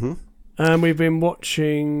 And we've been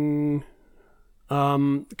watching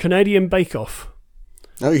Canadian Bake Off.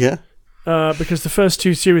 Oh, yeah. Because the first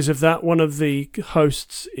two series of that, one of the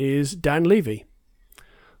hosts is Dan Levy.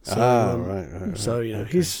 So, right. So okay.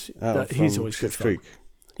 he's always good fun.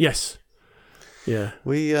 Yes. Yeah.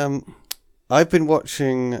 I've been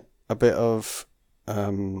watching a bit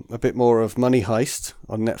more of Money Heist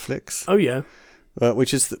on Netflix. Oh yeah.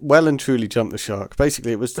 Which is well and truly jumped the shark.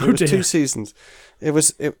 Basically, it was 2 seasons.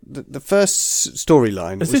 The first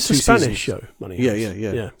storyline. Is this a Spanish show? Money Heist?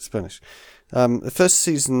 Yeah. Spanish. The first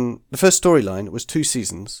storyline was 2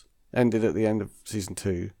 seasons. Ended at the end of season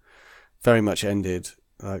 2. Very much ended.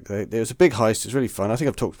 There was a big heist. It was really fun. I think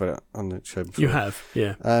I've talked about it on the show before. You have,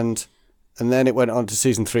 yeah. And then it went on to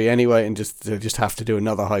season 3 anyway, and they just have to do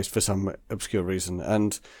another heist for some obscure reason.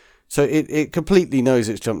 And so it completely knows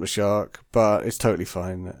it's jumped the shark, but it's totally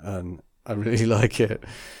fine, and I really like it.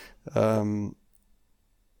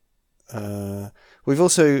 We've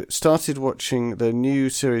also started watching the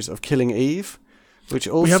new series of Killing Eve, which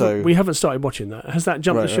also... We haven't started watching that. Has that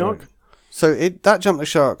jumped the shark? Right. So that jumped the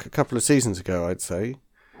shark a couple of seasons ago, I'd say.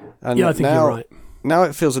 And yeah, I think you're right. Now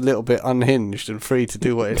it feels a little bit unhinged and free to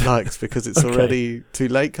do what it likes because it's already too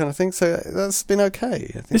late kind of thing. So that's been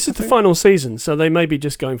okay. This is the final season, so they may be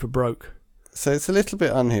just going for broke. So it's a little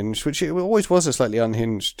bit unhinged, which it always was a slightly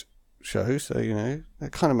unhinged show. So,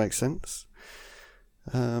 that kind of makes sense.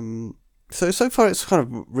 So far it's kind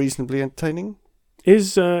of reasonably entertaining.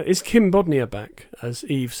 Is Kim Bodnia back as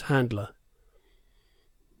Eve's handler?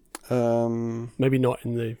 Maybe not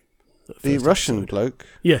in the Russian episode. bloke.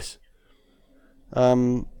 Yes.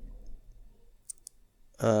 He's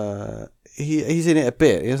in it a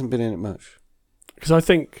bit. He hasn't been in it much. Because I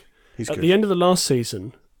think at the end of the last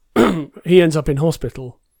season, he ends up in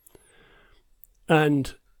hospital,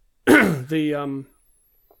 and a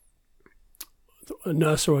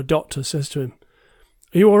nurse or a doctor says to him,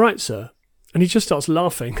 "Are you all right, sir?" And he just starts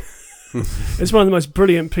laughing. It's one of the most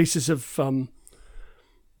brilliant pieces of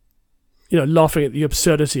laughing at the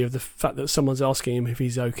absurdity of the fact that someone's asking him if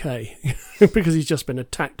he's okay because he's just been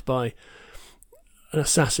attacked by an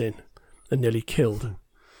assassin and nearly killed.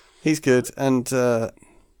 He's good, and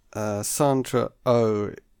Sandra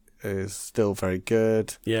Oh is still very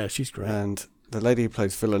good. Yeah, she's great. And the lady who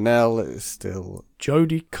plays Villanelle is still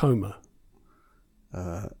Jodie Comer.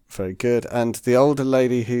 Very good. And the older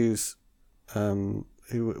lady who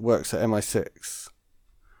works at MI6,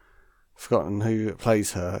 forgotten who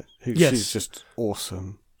plays her. She's just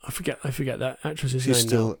awesome. I forget that actress's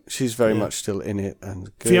name. She's very much still in it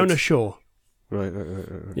and good. Fiona Shaw. Right.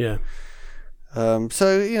 Yeah.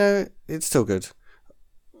 So it's still good.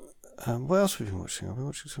 What else have we been watching? I've been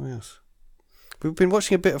watching something else. We've been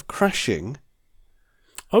watching a bit of Crashing.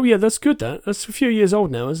 Oh yeah, that's good. That's a few years old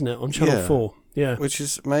now, isn't it? On Channel 4. Yeah. Which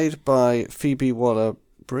is made by Phoebe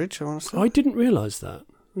Waller-Bridge, I want to say. I didn't realise that.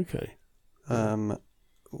 Okay.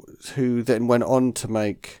 Who then went on to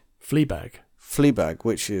make Fleabag,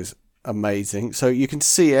 which is amazing. So you can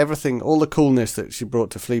see everything, all the coolness that she brought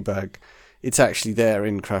to Fleabag. It's actually there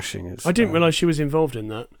in Crashing. I didn't realise she was involved in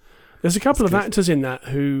that. There's a couple of actors in that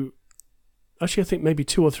who... Actually, I think maybe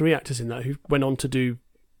 2 or 3 actors in that who went on to do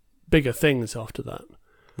bigger things after that.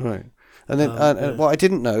 Right. And then what I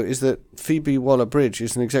didn't know is that Phoebe Waller-Bridge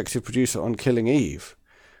is an executive producer on Killing Eve,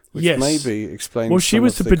 which maybe explains. Well, she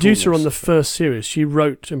was the producer on the first series. She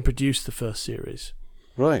wrote and produced the first series.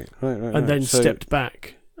 Right. And then stepped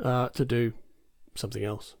back to do something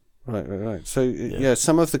else. Right. So,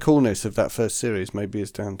 some of the coolness of that first series maybe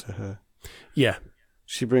is down to her. Yeah.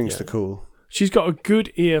 She brings the cool. She's got a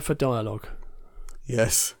good ear for dialogue.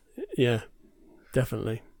 Yes. Yeah,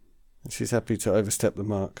 definitely. And she's happy to overstep the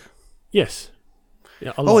mark. Yes.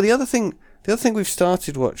 Yeah, a lot. Oh, the other thing we've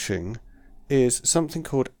started watching is something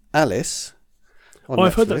called Alice on Netflix,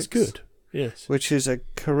 I've heard that's good. Yes. Which is a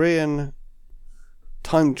Korean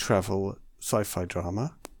time travel sci-fi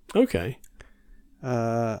drama. Okay.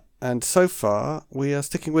 And so far, we are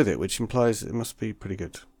sticking with it, which implies it must be pretty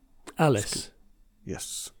good. Alice.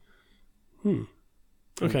 Yes.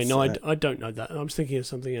 Okay, no, I don't know that. I was thinking of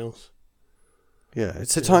something else. Yeah,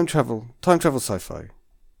 it's a time travel sci-fi.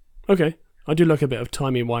 Okay. I do like a bit of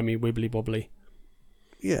timey-wimey, wibbly-wobbly.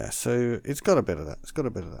 Yeah, so it's got a bit of that.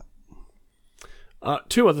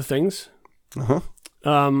 2 other things. Uh-huh.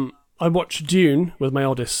 I watched Dune with my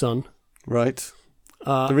oldest son. Right.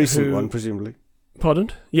 The recent one, presumably.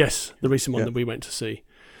 Pardon? Yes, the recent one that we went to see.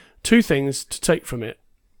 2 things to take from it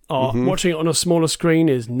are watching it on a smaller screen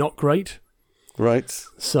is not great. Right.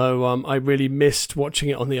 So I really missed watching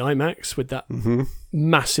it on the IMAX with that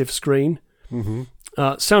massive screen.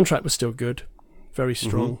 Soundtrack was still good, very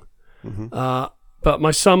strong. But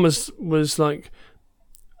my son was like,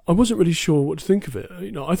 I wasn't really sure what to think of it.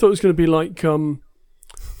 I thought it was going to be like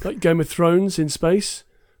Game of Thrones in space,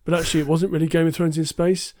 but actually it wasn't really Game of Thrones in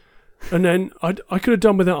space. And then I could have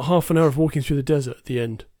done without half an hour of walking through the desert at the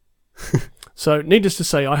end. So, needless to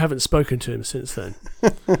say, I haven't spoken to him since then.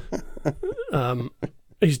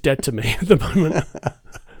 He's dead to me at the moment.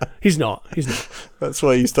 He's not. That's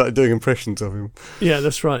why you started doing impressions of him. Yeah,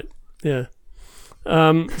 that's right. Yeah.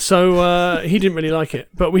 So he didn't really like it.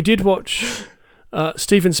 But we did watch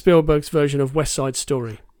Steven Spielberg's version of West Side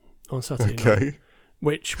Story on Saturday night,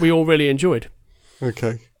 which we all really enjoyed.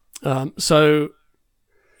 Okay. So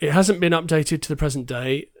it hasn't been updated to the present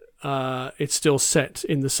day. It's still set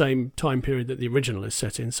in the same time period that the original is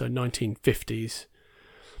set in, so 1950s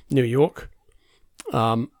New York.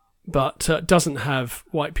 But doesn't have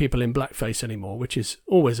white people in blackface anymore, which is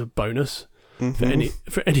always a bonus for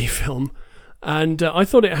any film. And I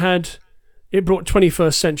thought it brought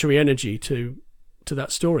 21st century energy to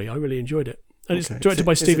that story. I really enjoyed it. And it's directed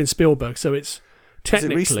by Steven Spielberg, so it's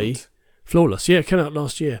technically flawless. Yeah, it came out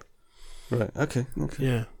last year. Right, okay.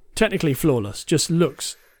 Yeah, technically flawless. Just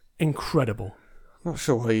looks incredible. Not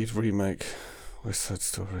sure why you'd remake West Side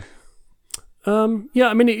Story. Yeah,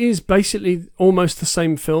 I mean, it is basically almost the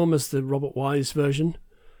same film as the Robert Wise version,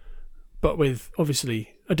 but with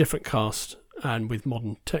obviously a different cast and with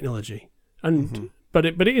modern technology. And but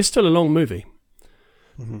it is still a long movie,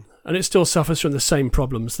 and it still suffers from the same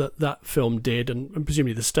problems that film did, and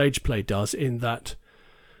presumably the stage play does, in that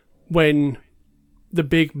when the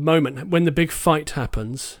big fight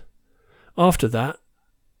happens, after that,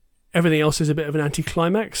 everything else is a bit of an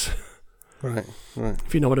anticlimax. Right.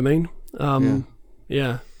 If you know what I mean.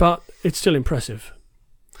 Yeah, but it's still impressive.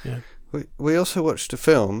 Yeah. We also watched a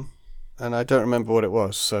film, and I don't remember what it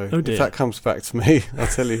was, so if that comes back to me, I'll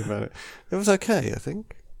tell you about it. It was okay, I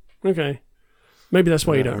think. Okay. Maybe that's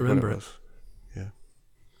why you don't remember it.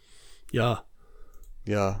 Yeah.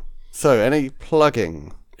 So, any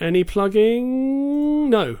plugging? Any plugging?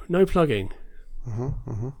 No plugging.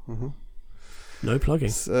 No plugging.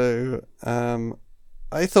 So,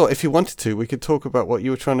 I thought if you wanted to, we could talk about what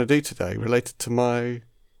you were trying to do today related to my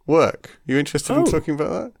work. You interested in talking about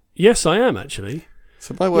that? Yes, I am actually.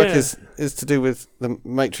 So my work is to do with the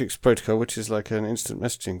Matrix protocol, which is like an instant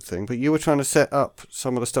messaging thing. But you were trying to set up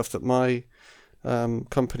some of the stuff that my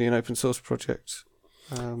company and open source project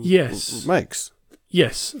makes.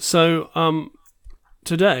 Yes. So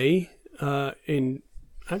today, in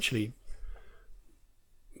actually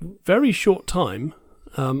very short time,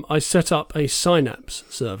 I set up a Synapse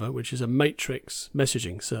server, which is a Matrix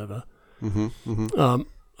messaging server.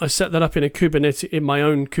 I set that up in my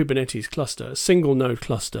own Kubernetes cluster, a single node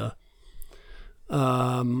cluster,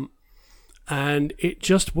 and it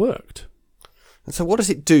just worked. And so, what does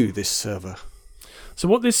it do? This server. So,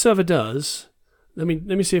 what this server does? Let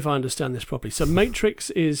me see if I understand this properly. So, Matrix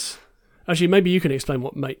is actually, maybe you can explain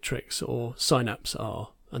what Matrix or Synapse are,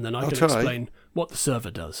 and then I can explain what the server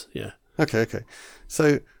does. Yeah. Okay.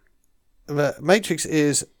 So, Matrix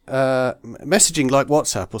is messaging like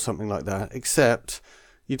WhatsApp or something like that, except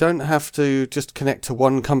you don't have to just connect to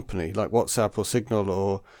one company like WhatsApp or Signal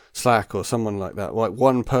or Slack or someone like that, like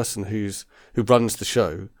one person who runs the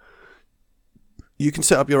show. You can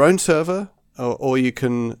set up your own server, or you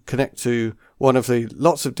can connect to one of the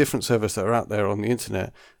lots of different servers that are out there on the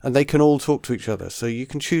internet, and they can all talk to each other. So you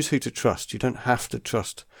can choose who to trust. You don't have to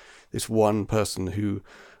trust this one person who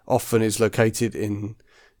often is located in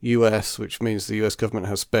US, which means the US government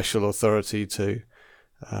has special authority to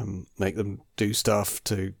make them do stuff,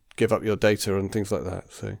 to give up your data and things like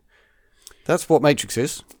that. So that's what Matrix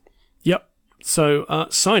is. Yep. So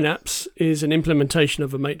Synapse is an implementation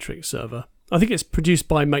of a Matrix server. I think it's produced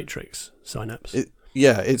by Matrix, Synapse.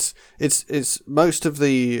 It's most of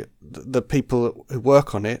the people who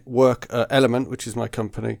work on it work at Element, which is my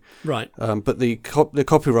company. Right. But the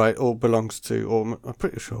copyright all belongs to, or I'm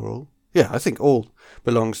pretty sure all. Yeah, I think all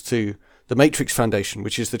belongs to the Matrix Foundation,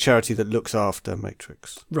 which is the charity that looks after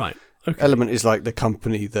Matrix. Right. Okay. Element is like the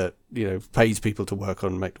company that pays people to work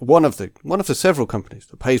on Matrix. One of the several companies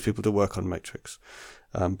that pays people to work on Matrix,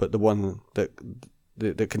 but the one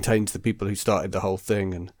that contains the people who started the whole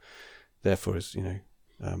thing, and therefore is definitely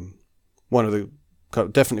one of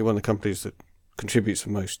the companies that contributes the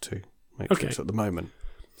most to Matrix at the moment.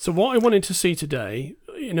 So what I wanted to see today,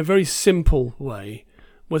 in a very simple way,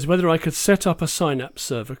 was whether I could set up a Synapse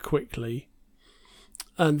server quickly,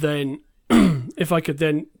 and then if I could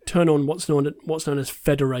then turn on what's known as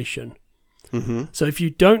federation. Mm-hmm. So if you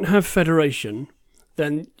don't have federation,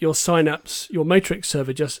 then your Matrix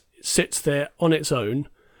server just sits there on its own.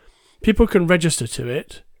 People can register to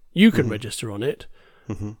it. You can register on it.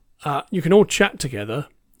 Mm-hmm. You can all chat together,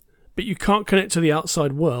 but you can't connect to the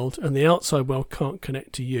outside world, and the outside world can't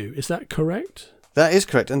connect to you. Is that correct? That is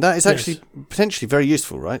correct, and that is actually potentially very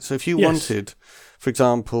useful, right? So if you wanted, for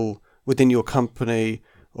example, within your company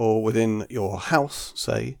or within your house,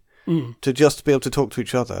 say, to just be able to talk to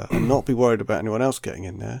each other and not be worried about anyone else getting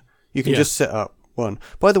in there, you can just set up one.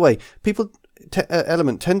 By the way, people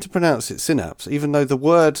Element tend to pronounce it Synapse, even though the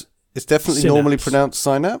word is definitely normally pronounced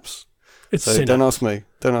Synapse. It's so Synapse.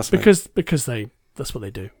 Don't ask me. Because that's what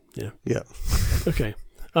they do. Yeah. Yeah. Okay.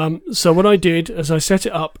 So what I did is I set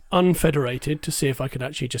it up unfederated to see if I could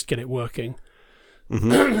actually just get it working,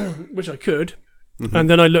 which I could. Mm-hmm. And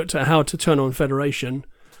then I looked at how to turn on federation,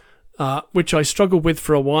 which I struggled with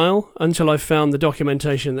for a while until I found the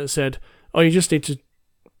documentation that said, you just need to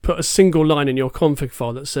put a single line in your config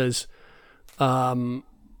file that says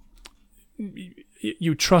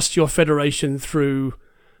you trust your federation through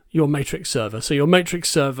your Matrix server. So your Matrix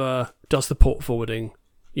server does the port forwarding.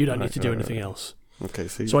 You don't need to do anything else. Okay,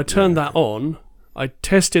 so I turned that on. I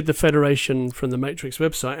tested the federation from the Matrix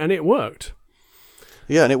website, and it worked.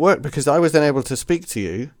 Yeah, and it worked because I was then able to speak to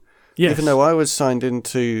you, even though I was signed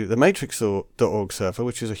into the matrix.org server,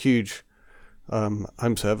 which is a huge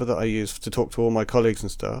home server that I use to talk to all my colleagues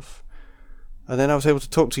and stuff. And then I was able to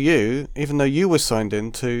talk to you, even though you were signed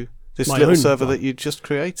into this little server that you just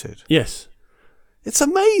created. Yes. It's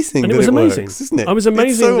amazing and that it was amazing. Works, isn't it? I was amazing.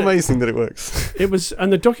 It's so amazing that it works. It was,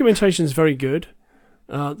 and the documentation is very good.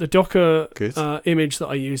 The Docker image that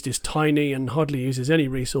I used is tiny and hardly uses any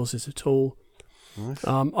resources at all. Nice.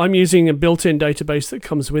 I'm using a built-in database that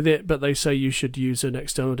comes with it, but they say you should use an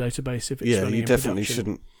external database if it's running you in definitely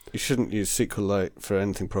production. You shouldn't use SQLite for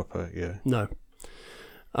anything proper. Yeah. No.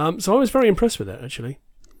 So I was very impressed with it, actually.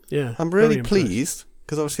 Yeah. I'm really pleased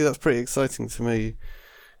because obviously that's pretty exciting to me.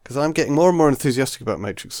 Because I'm getting more and more enthusiastic about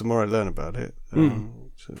Matrix the more I learn about it.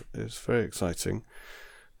 So it's very exciting.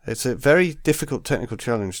 It's a very difficult technical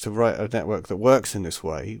challenge to write a network that works in this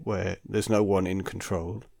way, where there's no one in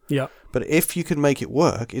control. Yeah. But if you can make it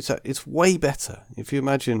work, it's way better. If you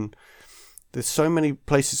imagine, there's so many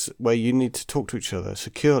places where you need to talk to each other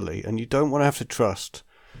securely, and you don't want to have to trust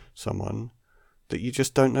someone that you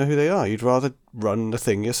just don't know who they are. You'd rather run the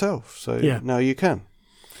thing yourself. So now you can.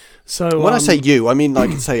 So when I say you, I mean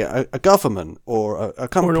like say a government or a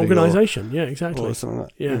company or an organisation. Yeah, exactly. Or something like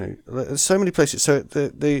that. Yeah. You know, there's so many places. So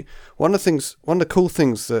the one of the cool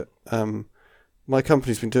things that my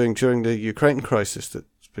company's been doing during the Ukraine crisis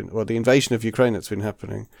the invasion of Ukraine that's been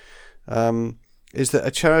happening, is that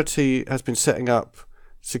a charity has been setting up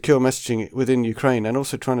secure messaging within Ukraine and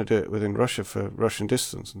also trying to do it within Russia for Russian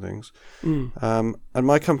dissidents and things. And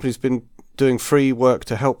my company's been doing free work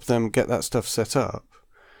to help them get that stuff set up,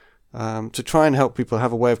 to try and help people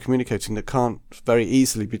have a way of communicating that can't very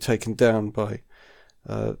easily be taken down by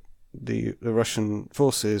the Russian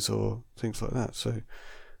forces or things like that. So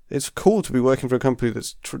it's cool to be working for a company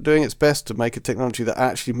that's doing its best to make a technology that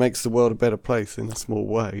actually makes the world a better place in a small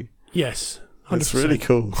way. Yes, 100%. It's really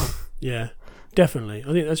cool. Yeah, definitely.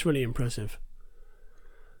 I think that's really impressive.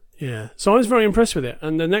 Yeah, so I was very impressed with it.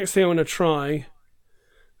 And the next thing I want to try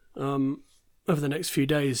over the next few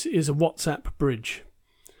days is a WhatsApp bridge.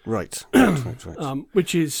 Right.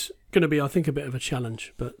 Which is going to be, I think, a bit of a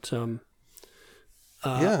challenge. But So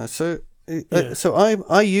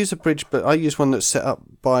I use a bridge, but I use one that's set up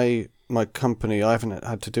by my company. I haven't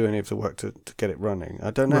had to do any of the work to get it running.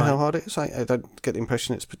 I don't know how hard it is. I don't get the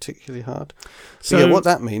impression it's particularly hard. So what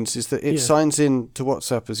that means is that it signs in to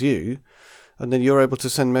WhatsApp as you, and then you're able to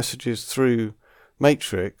send messages through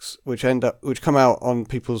Matrix, which come out on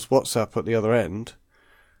people's WhatsApp at the other end.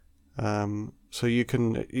 So you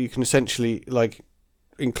can essentially like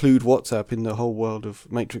include WhatsApp in the whole world of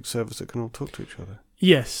Matrix servers that can all talk to each other.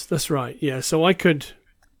 Yes, that's right. Yeah, so I could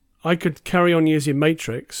carry on using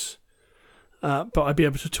Matrix, but I'd be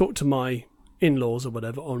able to talk to my in-laws or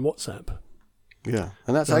whatever on WhatsApp. Yeah,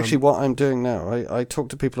 and that's actually what I'm doing now. I talk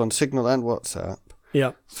to people on Signal and WhatsApp.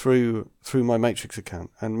 Yeah. Through my Matrix account,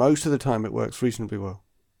 and most of the time it works reasonably well.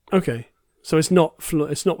 Okay, so it's not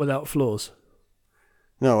without flaws.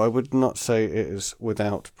 No, I would not say it is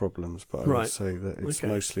without problems, but I would say that it's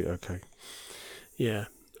mostly okay. Yeah.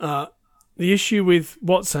 The issue with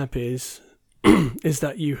WhatsApp is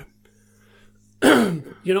that you're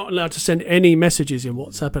not allowed to send any messages in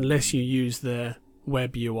WhatsApp unless you use their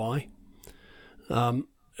web UI.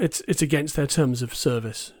 It's against their terms of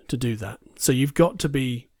service to do that. So you've got to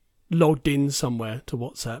be logged in somewhere to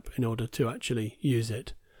WhatsApp in order to actually use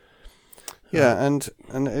it. Yeah, and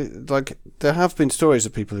there have been stories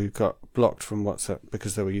of people who got blocked from WhatsApp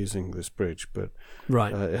because they were using this bridge, but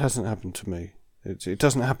it hasn't happened to me. It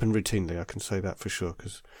doesn't happen routinely. I can say that for sure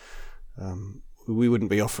because we wouldn't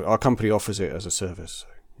be our company offers it as a service.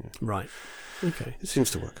 So, Right. Okay. It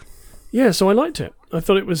seems to work. Yeah, so I liked it. I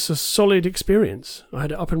thought it was a solid experience. I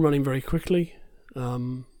had it up and running very quickly.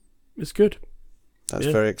 It's good. That's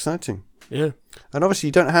very exciting. Yeah. And obviously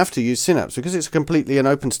you don't have to use Synapse because it's completely an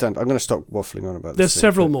open standard. I'm going to stop waffling on about this. There's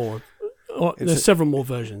several more. There's several more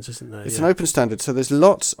versions, isn't there? It's an open standard, so there's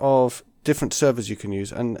lots of different servers you can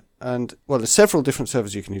use, and there's several different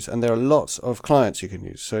servers you can use, and there are lots of clients you can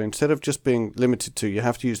use. So instead of just being limited to, you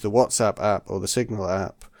have to use the WhatsApp app or the Signal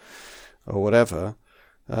app or whatever.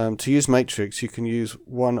 To use Matrix, you can use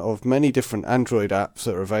one of many different Android apps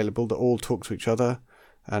that are available that all talk to each other,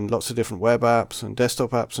 and lots of different web apps and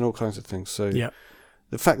desktop apps and all kinds of things. So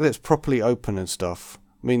the fact that it's properly open and stuff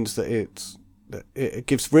means that it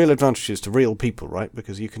gives real advantages to real people, right?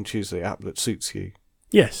 Because you can choose the app that suits you.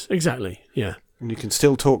 Yes, exactly. Yeah. And you can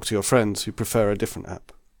still talk to your friends who prefer a different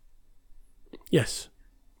app. Yes.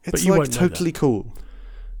 It's like totally cool.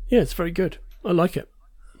 Yeah, it's very good. I like it.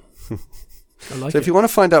 So if you want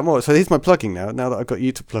to find out more, so here's my plugging now that I've got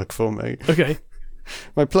you to plug for me. Okay.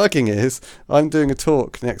 My plugging is I'm doing a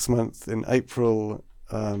talk next month in April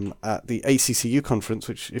at the ACCU conference,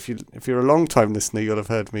 which if you're a long time listener, you'll have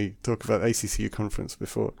heard me talk about ACCU conference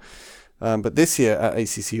before. But this year at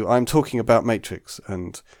ACCU, I'm talking about Matrix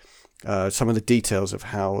and some of the details of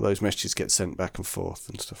how those messages get sent back and forth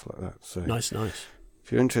and stuff like that. So nice.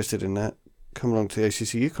 If you're interested in that, come along to the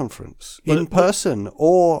ACCU conference in person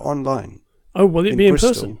or online. Oh, will it be in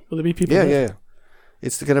person? Will there be people there? Yeah.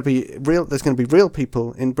 It's going to be real. There's going to be real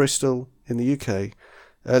people in Bristol, in the UK,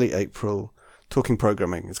 early April, talking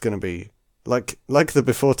programming. It's going to be like the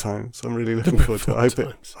before times. I'm really looking forward to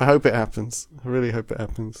it. I hope it happens. I really hope it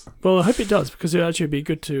happens. Well, I hope it does because it actually be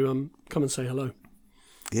good to come and say hello.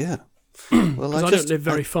 Yeah. Well, I don't live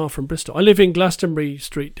very far from Bristol. I live in Glastonbury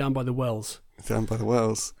Street, down by the Wells. Down by the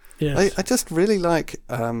Wells. Yes. I just really like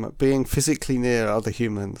being physically near other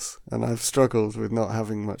humans, and I've struggled with not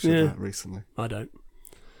having much of that recently. I don't.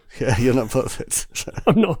 Yeah, you're not bothered.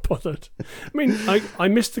 I'm not bothered. I mean, I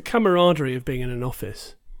miss the camaraderie of being in an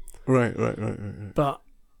office. Right. But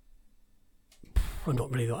I'm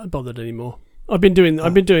not really that bothered anymore. I've been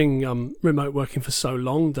doing remote working for so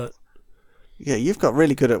long that. Yeah, you've got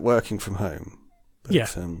really good at working from home. But, yeah.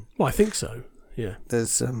 Well, I think so. Yeah.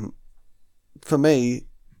 There's for me,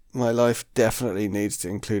 my life definitely needs to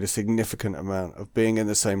include a significant amount of being in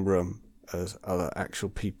the same room as other actual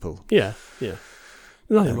people. Yeah.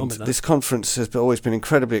 Nothing wrong with that. This conference has always been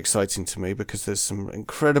incredibly exciting to me because there's some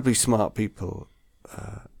incredibly smart people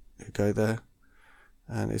who go there,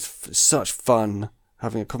 and it's such fun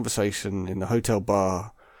having a conversation in the hotel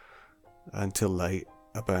bar until late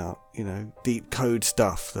about, deep code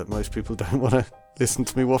stuff that most people don't want to listen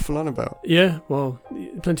to me waffle on about. Yeah, well,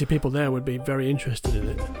 plenty of people there would be very interested in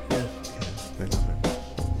it. Yeah. They love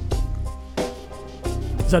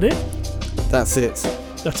it. Is that it? That's it.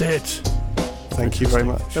 That's it. Thank you very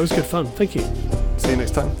much. That was good fun. Thank you. See you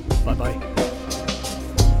next time. Bye-bye.